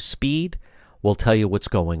you up to speed. We'll tell you what's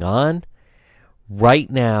going on. Right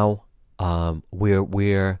now,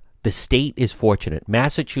 the state is fortunate.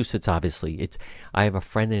 Massachusetts, obviously, I have a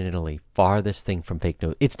friend in Italy, farthest thing from fake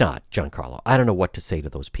news. It's not, Giancarlo. I don't know what to say to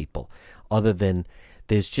those people, other than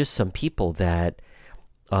there's just some people that,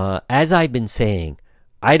 as I've been saying,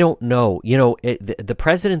 I don't know. The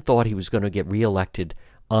president thought he was going to get reelected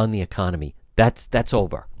on the economy. That's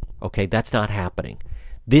over. Okay, that's not happening.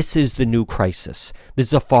 This is the new crisis. This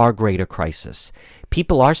is a far greater crisis.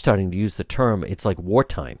 People are starting to use the term, it's like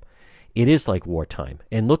wartime. It is like wartime.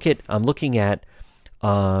 And I'm looking at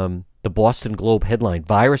the Boston Globe headline,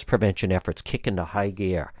 virus prevention efforts kick into high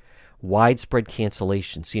gear. Widespread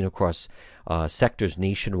cancellation seen across sectors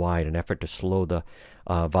nationwide in effort to slow the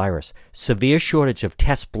virus. Severe shortage of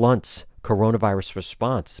test blunts coronavirus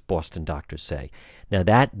response, Boston doctors say. Now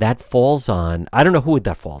that falls on, I don't know who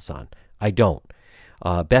that falls on. I don't.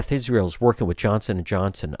 Beth Israel is working with Johnson &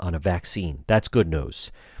 Johnson on a vaccine. That's good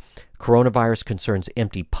news. Coronavirus concerns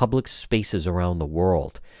empty public spaces around the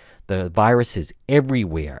world. The virus is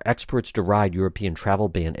everywhere. Experts deride European travel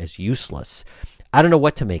ban as useless. I don't know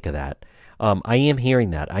what to make of that. I am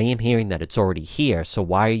hearing that. I am hearing that it's already here, so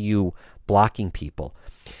why are you blocking people?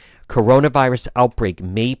 Coronavirus outbreak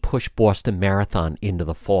may push Boston Marathon into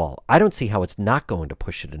the fall. I don't see how it's not going to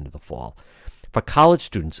push it into the fall. For college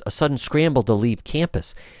students, a sudden scramble to leave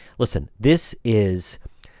campus. Listen, this is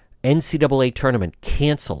NCAA tournament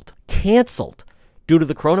canceled due to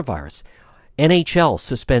the coronavirus. NHL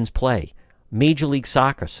suspends play. Major League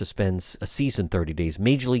Soccer suspends a season 30 days.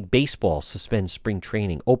 Major League Baseball suspends spring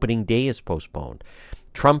training. Opening day is postponed.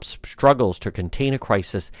 Trump struggles to contain a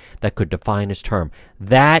crisis that could define his term.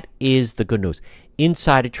 That is the good news.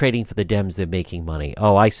 Insider trading for the Dems, they're making money.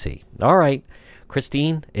 Oh, I see. All right.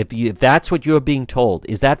 Christine, if that's what you're being told,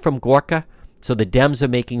 is that from Gorka? So the Dems are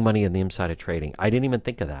making money in the insider trading. I didn't even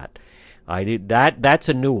think of that. That's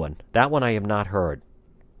a new one. That one I have not heard.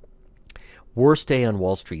 Worst day on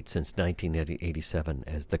Wall Street since 1987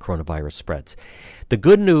 as the coronavirus spreads. The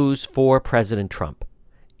good news for President Trump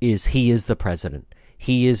is he is the president.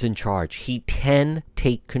 He is in charge. He can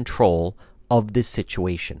take control of this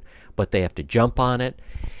situation, but they have to jump on it.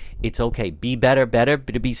 It's okay. Be better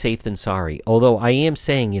to be safe than sorry. Although I am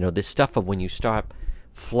saying, this stuff of when you stop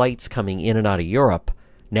flights coming in and out of Europe,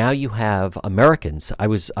 now you have Americans. I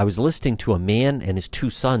was listening to a man and his two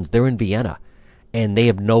sons. They're in Vienna, and they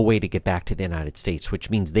have no way to get back to the United States, which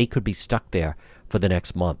means they could be stuck there for the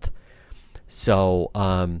next month. So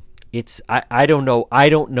I don't know. I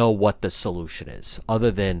don't know what the solution is,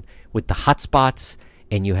 other than with the hotspots,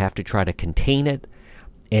 and you have to try to contain it,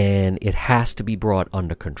 and it has to be brought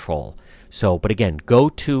under control. So, but again, go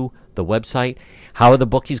to the website. How are the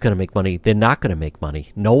bookies going to make money? They're not going to make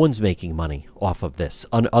money. No one's making money off of this,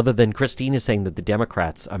 other than Christine is saying that the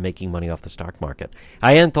Democrats are making money off the stock market.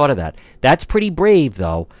 I hadn't thought of that. That's pretty brave,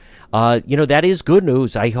 though. That is good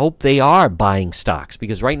news. I hope they are buying stocks,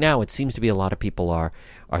 because right now it seems to be a lot of people are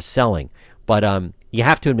selling. But you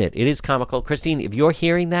have to admit, it is comical. Christine, if you're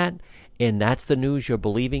hearing that, and that's the news you're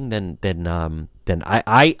believing, then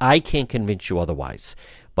I can't convince you otherwise.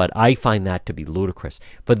 But I find that to be ludicrous.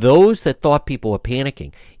 For those that thought people were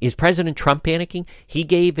panicking, is President Trump panicking? He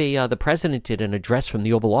gave the president did an address from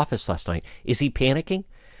the Oval Office last night. Is he panicking?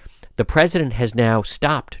 The president has now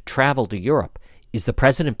stopped travel to Europe. Is the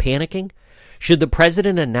president panicking? Should the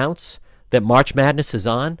president announce that March Madness is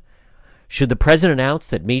on? Should the president announce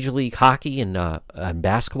that Major League Hockey and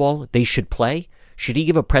basketball, they should play? Should he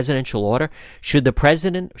give a presidential order? Should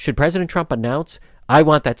President Trump announce, I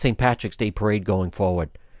want that St. Patrick's Day parade going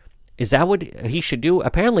forward? Is that what he should do?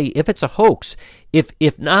 Apparently, if it's a hoax,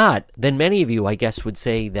 if not, then many of you, I guess, would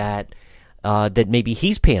say that maybe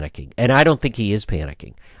he's panicking. And I don't think he is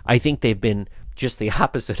panicking. I think they've been just the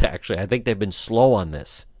opposite, actually. I think they've been slow on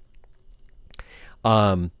this.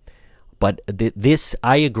 But this,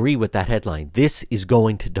 I agree with that headline. This is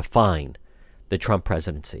going to define the Trump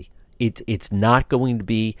presidency. It's not going to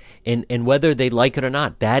be, and whether they like it or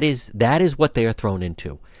not, that is what they are thrown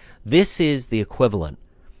into. This is the equivalent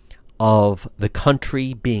of the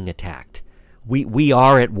country being attacked. We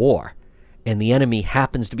are at war, and the enemy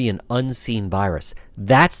happens to be an unseen virus.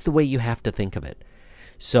 That's the way you have to think of it.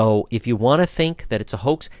 So if you want to think that it's a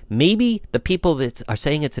hoax, maybe the people that are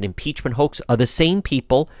saying it's an impeachment hoax are the same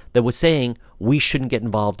people that were saying we shouldn't get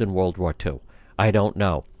involved in World War II. I don't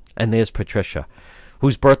know. And there's Patricia,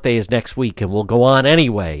 whose birthday is next week and will go on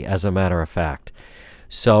anyway, as a matter of fact.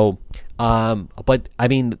 So, but I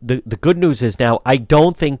mean, the good news is now, I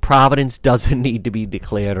don't think Providence doesn't need to be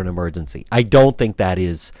declared an emergency. I don't think that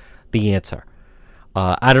is the answer.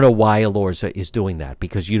 I don't know why Elorza is doing that,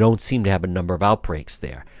 because you don't seem to have a number of outbreaks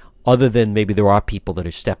there, other than maybe there are people that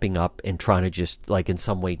are stepping up and trying to just, like, in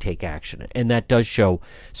some way take action. And that does show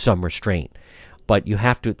some restraint. But you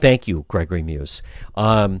have to, thank you, Gregory Muse.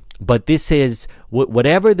 But this is,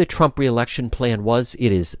 whatever the Trump reelection plan was,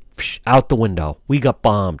 it is out the window. We got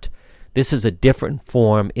bombed. This is a different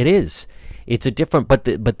form. It is. It's a different, but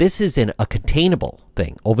this is a containable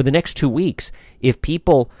thing. Over the next 2 weeks, if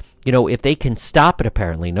people, if they can stop it,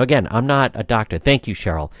 apparently. Now, again, I'm not a doctor. Thank you,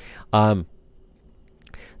 Cheryl.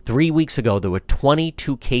 3 weeks ago, there were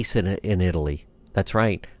 22 cases in Italy. That's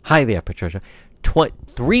right. Hi there, Patricia.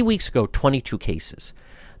 3 weeks ago, 22 cases.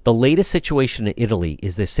 The latest situation in Italy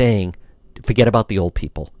is they're saying, forget about the old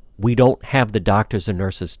people. We don't have the doctors and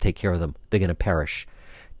nurses to take care of them. They're going to perish.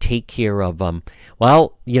 Take care of them.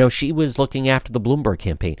 Well, she was looking after the Bloomberg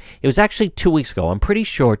campaign. It was actually 2 weeks ago. I'm pretty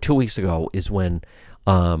sure 2 weeks ago is when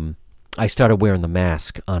I started wearing the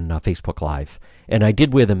mask on Facebook Live. And I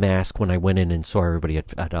did wear the mask when I went in and saw everybody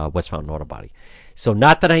at West Fountain Auto Body. So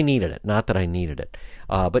not that I needed it.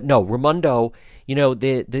 But no, Raimondo,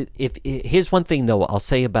 here's one thing, though, I'll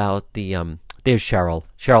say about the, there's Cheryl.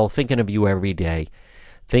 Cheryl, thinking of you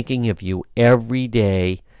every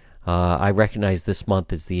day. I recognize this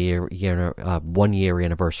month is the 1 year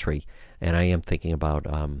anniversary, and I am thinking about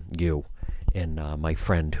you and my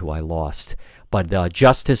friend who I lost. But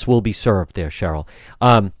justice will be served there, Cheryl.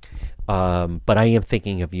 But I am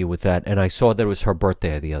thinking of you with that, and I saw that it was her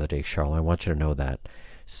birthday the other day, Cheryl. I want you to know that.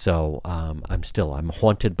 So I'm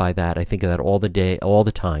haunted by that. I think of that all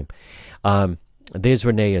the time. There's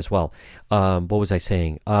Renee as well. What was I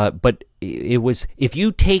saying? But it was, if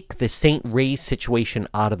you take the St. Ray's situation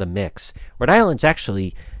out of the mix, Rhode Island's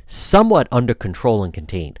actually somewhat under control and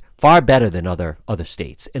contained, far better than other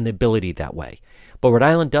states in the ability that way. But Rhode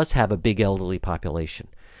Island does have a big elderly population.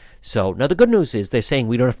 So now the good news is they're saying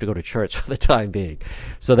we don't have to go to church for the time being.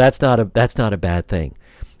 So that's not a bad thing.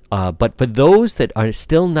 But for those that are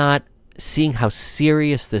still not seeing how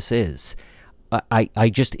serious this is, I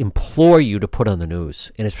just implore you to put on the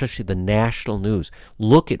news, and especially the national news.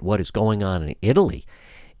 Look at what is going on in Italy.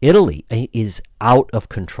 Italy is out of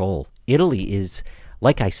control. Italy is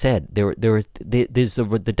like I said, there's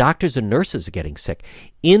the doctors and nurses are getting sick.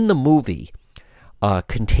 In the movie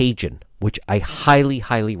Contagion, which I highly,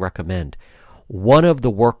 highly recommend, one of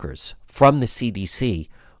the workers from the CDC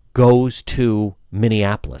goes to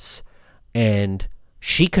Minneapolis, and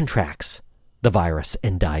she contracts the virus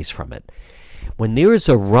and dies from it. When there is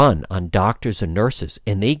a run on doctors and nurses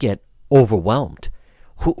and they get overwhelmed,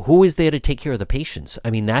 who is there to take care of the patients?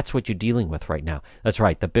 I mean, that's what you're dealing with right now. That's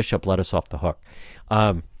right. The bishop let us off the hook.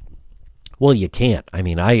 Well, you can't. I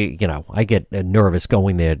mean, I get nervous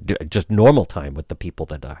going there just normal time with the people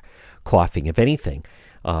that are coughing. If anything,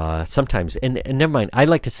 sometimes, and never mind, I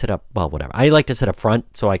like to sit up, well, whatever. I like to sit up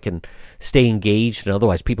front so I can stay engaged, and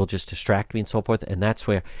otherwise people just distract me and so forth. And that's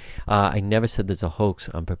where I never said there's a hoax.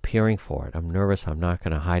 I'm preparing for it. I'm nervous. I'm not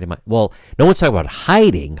going to hide it. Well, no one's talking about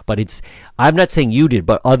hiding, but I'm not saying you did,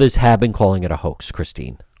 but others have been calling it a hoax,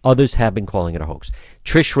 Christine. Others have been calling it a hoax.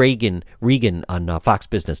 Trish Regan on Fox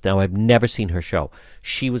Business. Now, I've never seen her show.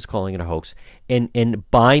 She was calling it a hoax. And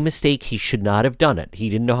by mistake, he should not have done it. He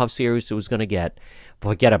didn't know how serious it was going to get.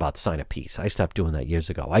 Forget about the sign of peace. I stopped doing that years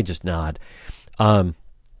ago. I just nod.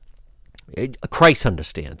 Christ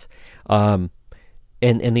understands. And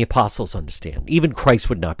the apostles understand. Even Christ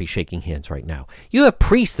would not be shaking hands right now. You have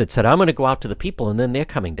priests that said, I'm going to go out to the people, and then they're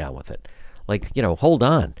coming down with it. Like, hold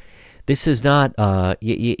on. This is not,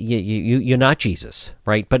 you're not Jesus,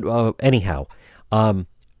 right? But anyhow,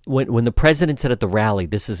 when the president said at the rally,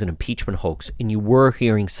 this is an impeachment hoax, and you were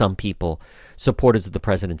hearing some people, supporters of the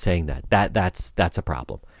president, saying that's a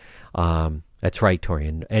problem. That's right, Tori.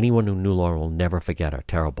 And anyone who knew Laura will never forget her.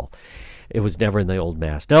 Terrible. It was never in the old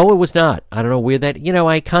mass. No, it was not. I don't know where that,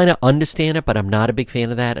 I kind of understand it, but I'm not a big fan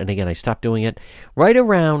of that. And again, I stopped doing it. Right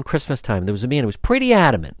around Christmas time, there was a man who was pretty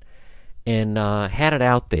adamant and had it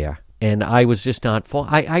out there. And I was just not for.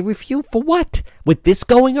 I refute for what? With this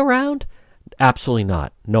going around? Absolutely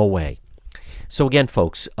not. No way. So again,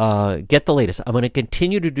 folks, get the latest. I'm going to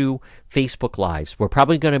continue to do Facebook Lives. We're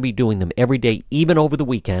probably going to be doing them every day, even over the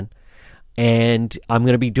weekend. And I'm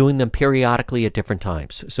going to be doing them periodically at different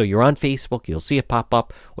times. So you're on Facebook, you'll see it pop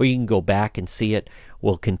up, or you can go back and see it.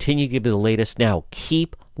 We'll continue to give you the latest. Now,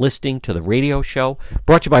 keep listening to the radio show,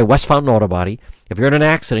 brought to you by West Fountain Auto Body. If you're in an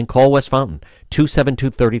accident, call West Fountain,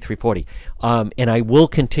 272-3340. And I will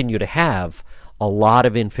continue to have a lot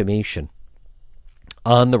of information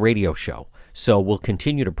on the radio show. So we'll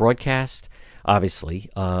continue to broadcast, obviously.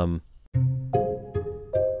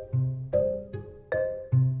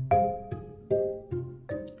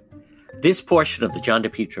 This portion of the John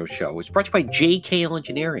DePietro Show is brought to you by JKL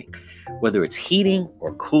Engineering. Whether it's heating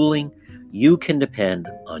or cooling, you can depend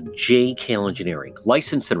on JKL Engineering.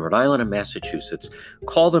 Licensed in Rhode Island and Massachusetts.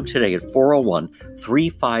 Call them today at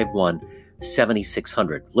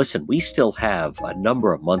 401-351-7600. Listen, we still have a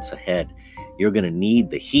number of months ahead. You're going to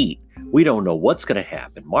need the heat. We don't know what's going to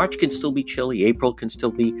happen. March can still be chilly. April can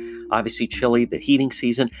still be obviously chilly. The heating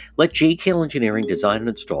season. Let JKL Engineering design and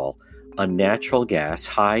install a natural gas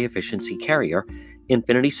high-efficiency carrier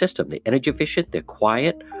Infinity system. They're energy efficient. They're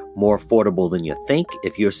quiet. More affordable than you think.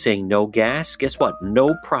 If you're saying no gas, guess what?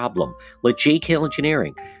 No problem. Let JKL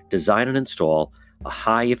Engineering design and install a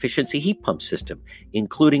high-efficiency heat pump system,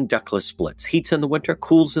 including ductless splits. Heats in the winter,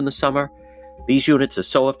 cools in the summer. These units are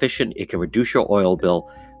so efficient, it can reduce your oil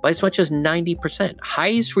bill by as much as 90%.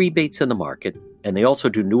 Highest rebates in the market, and they also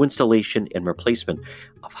do new installation and replacement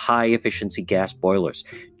of high-efficiency gas boilers.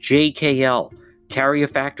 JKL, Carrier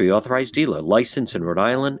Factory, authorized dealer, licensed in Rhode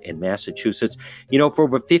Island and Massachusetts. For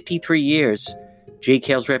over 53 years,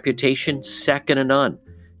 JKL's reputation, second to none.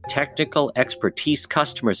 Technical expertise,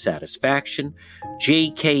 customer satisfaction.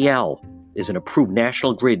 JKL is an approved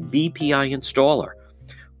National Grid VPI installer.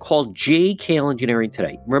 Call JKL Engineering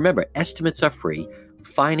today. Remember, estimates are free.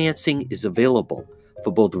 Financing is available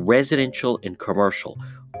for both residential and commercial.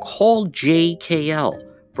 Call JKL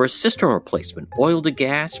for a system replacement, oil to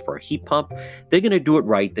gas, for a heat pump. They're going to do it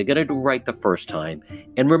right. They're going to do it right the first time.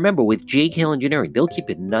 And remember, with JKL Engineering, they'll keep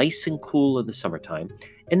it nice and cool in the summertime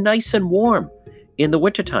and nice and warm in the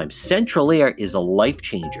wintertime. Central Air is a life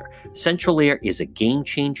changer. Central Air is a game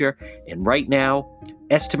changer. And right now,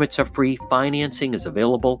 estimates are free. Financing is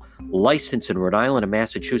available. Licensed in Rhode Island and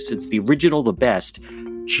Massachusetts. The original, the best.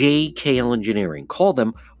 JKL Engineering. Call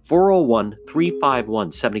them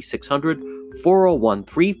 401-351-7600.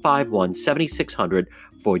 401-351-7600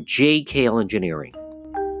 for JKL Engineering.